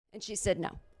And she said,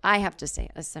 no, I have to say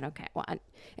it. I said, okay. Well,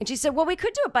 and she said, well, we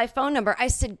could do it by phone number. I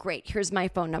said, great. Here's my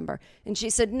phone number. And she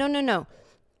said, no.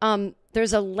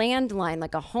 There's a landline,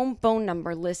 like a home phone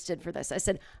number listed for this. I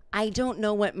said, I don't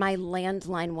know what my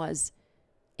landline was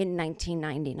in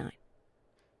 1999.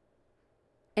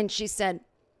 And she said,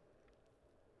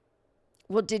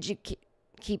 well, did you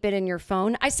keep it in your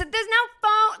phone? I said, there's no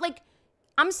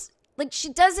phone. She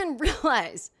doesn't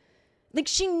realize,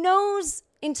 she knows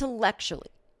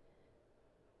intellectually,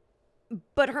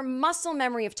 but her muscle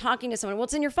memory of talking to someone, well,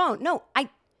 it's in your phone. No,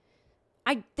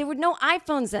 there were no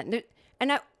iPhones then.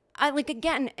 And I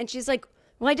again, and she's like,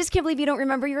 well, I just can't believe you don't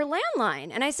remember your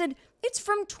landline. And I said, it's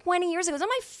from 20 years ago. It's on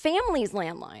my family's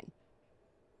landline.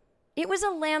 It was a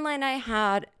landline I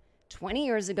had 20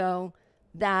 years ago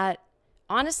that,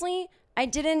 honestly, I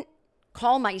didn't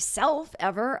call myself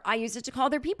ever. I used it to call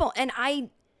other people. And I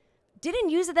didn't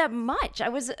use it that much. I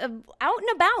was out and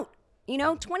about,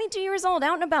 22 years old,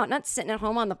 out and about, not sitting at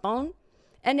home on the phone.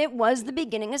 And it was the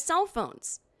beginning of cell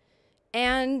phones.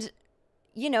 And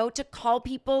to call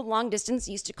people long distance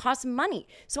used to cost money.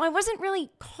 So I wasn't really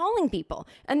calling people.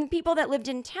 And the people that lived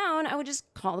in town, I would just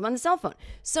call them on the cell phone.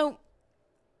 So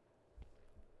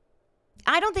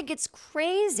I don't think it's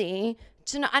crazy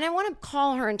to know. And I want to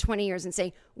call her in 20 years and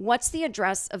say, what's the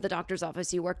address of the doctor's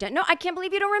office you worked at? No, I can't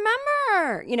believe you don't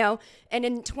remember, And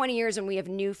in 20 years, when we have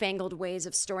newfangled ways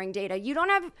of storing data, you don't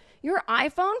have your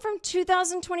iPhone from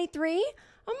 2023?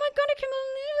 Oh my God, I can't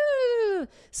believe.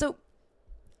 So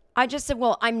I just said,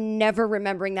 well, I'm never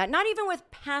remembering that, not even with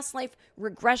past life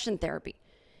regression therapy.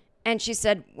 And she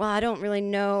said, well, I don't really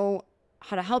know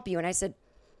how to help you. And I said,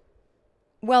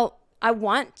 well, I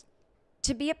want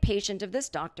to be a patient of this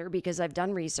doctor because I've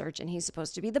done research and he's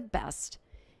supposed to be the best.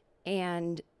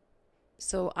 And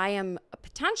so I am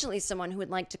potentially someone who would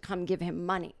like to come give him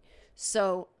money.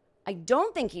 So I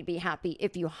don't think he'd be happy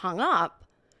if you hung up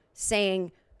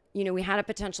saying, we had a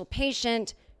potential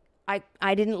patient.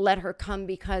 I didn't let her come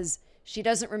because she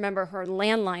doesn't remember her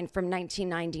landline from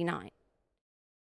 1999.